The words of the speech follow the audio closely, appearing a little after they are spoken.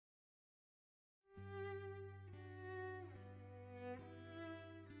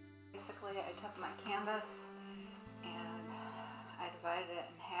took my canvas and I divided it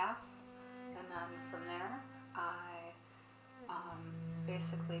in half, and then from there I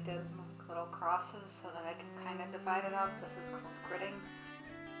basically did like little crosses so that I can kind of divide it up. This is called gridding.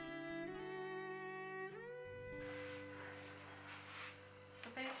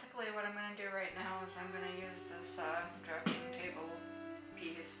 So basically what I'm going to do right now is I'm going to use this drafting table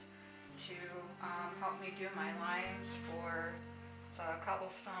piece to help me do my lines for the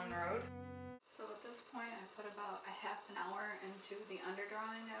cobblestone road. So at this point I put about a half an hour into the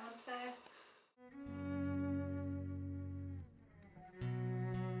underdrawing, I would say.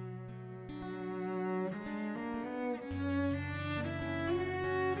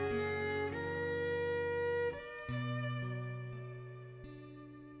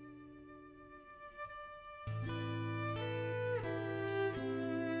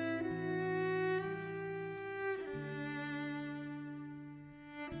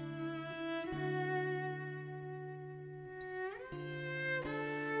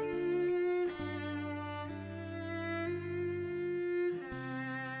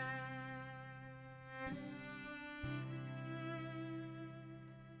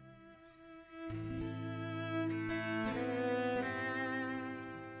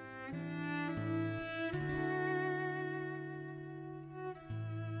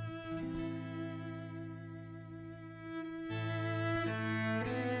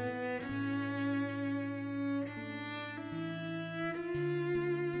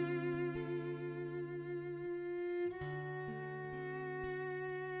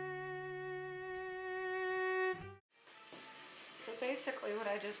 So basically what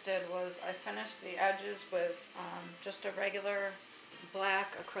I just did was I finished the edges with just a regular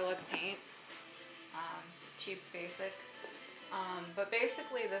black acrylic paint, cheap basic. But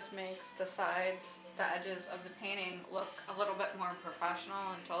basically this makes the sides, the edges of the painting look a little bit more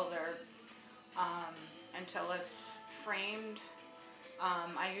professional until they're, until it's framed.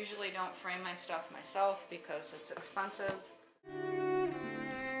 I usually don't frame my stuff myself because it's expensive.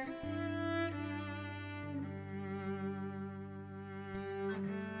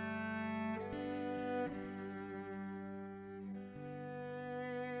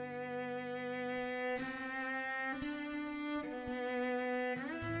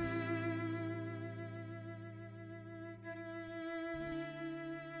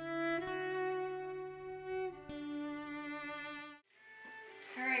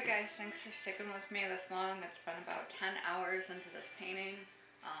 Alright guys, thanks for sticking with me this long. It's been about 10 hours into this painting.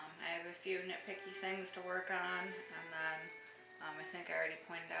 I have a few nitpicky things to work on, and then I think I already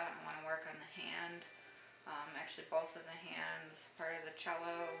pointed out I want to work on the hand. Actually both of the hands, part of the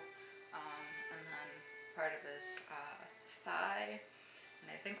cello, and then part of his thigh. And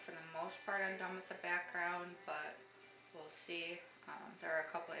I think for the most part I'm done with the background, but we'll see. There are a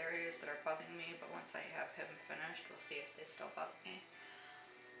couple areas that are bugging me, but once I have him finished, we'll see if they still bug me.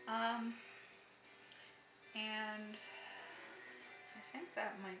 And I think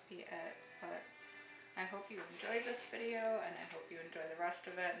that might be it, but I hope you enjoyed this video, and I hope you enjoy the rest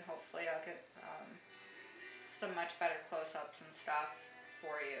of it, and hopefully I'll get some much better close-ups and stuff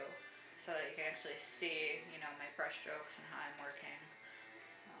for you so that you can actually see, you know, my brush strokes and how I'm working.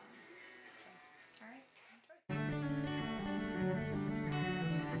 So, alright, enjoy.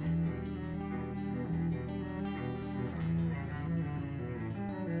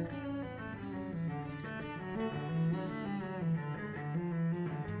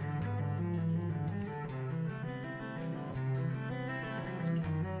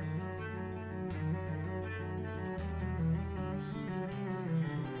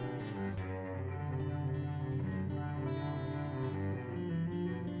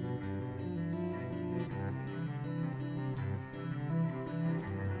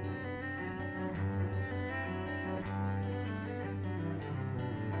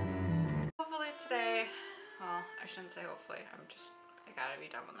 Today, well, I shouldn't say hopefully, I gotta be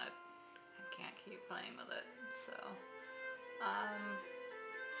done with it. I can't keep playing with it, so,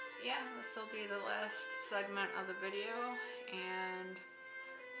 yeah, this will be the last segment of the video, and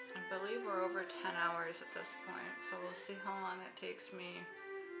I believe we're over 10 hours at this point, so we'll see how long it takes me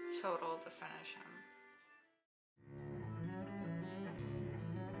total to finish him.